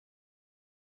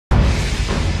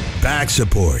back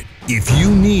support. If you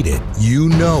need it, you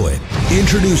know it.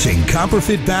 Introducing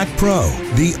Copperfit Back Pro,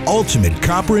 the ultimate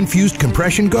copper-infused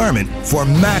compression garment for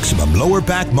maximum lower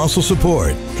back muscle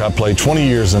support. I played 20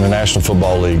 years in the National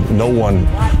Football League. No one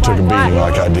took a beating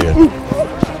like I did.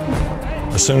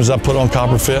 As soon as I put on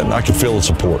Copperfit, I could feel the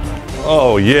support.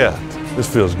 Oh yeah, this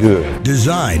feels good.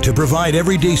 Designed to provide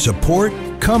everyday support,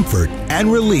 comfort,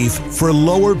 and relief for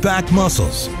lower back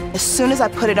muscles. As soon as I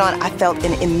put it on, I felt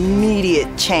an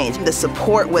immediate change. The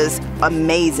support was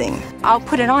amazing. I'll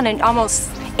put it on and almost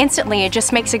instantly it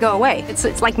just makes it go away.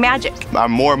 It's like magic.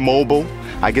 I'm more mobile.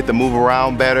 I get to move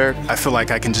around better. I feel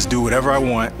like I can just do whatever I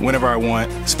want, whenever I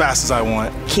want, as fast as I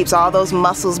want. Keeps all those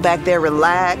muscles back there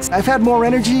relaxed. I've had more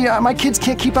energy. My kids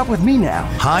can't keep up with me now.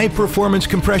 High-performance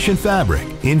compression fabric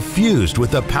infused with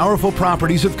the powerful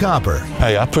properties of copper.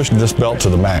 Hey, I pushed this belt to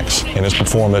the max, and it's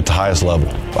performed at the highest level.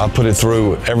 I put it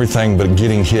through everything but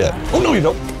getting hit. Oh, no, you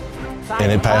don't. And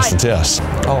it passed the test.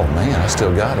 Oh man, I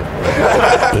still got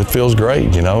it. It feels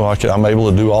great, you know. I'm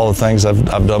able to do all the things I've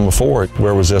done before.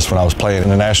 Where was this when I was playing in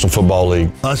the National Football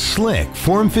League? A slick,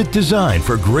 form-fit design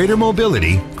for greater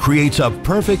mobility creates a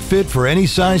perfect fit for any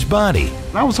size body.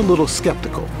 I was a little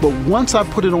skeptical, but once I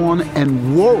put it on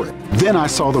and wore it, then I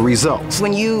saw the results.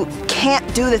 When you can't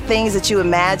do the things that you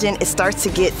imagine, it starts to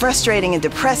get frustrating and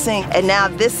depressing, and now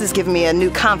this is giving me a new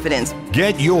confidence.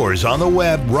 Get yours on the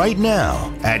web right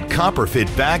now at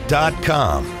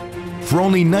copperfitback.com. For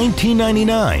only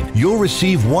 $19.99, you'll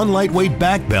receive one lightweight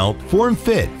back belt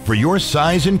form-fit for your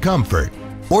size and comfort.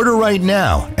 Order right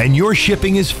now, and your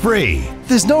shipping is free.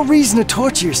 There's no reason to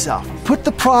torture yourself. Put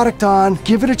the product on,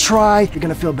 give it a try, you're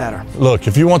gonna feel better. Look,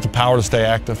 if you want the power to stay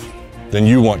active, then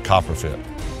you want Copperfit.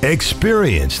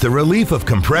 Experience the relief of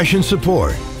compression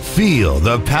support. Feel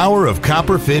the power of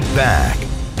Copperfit Back.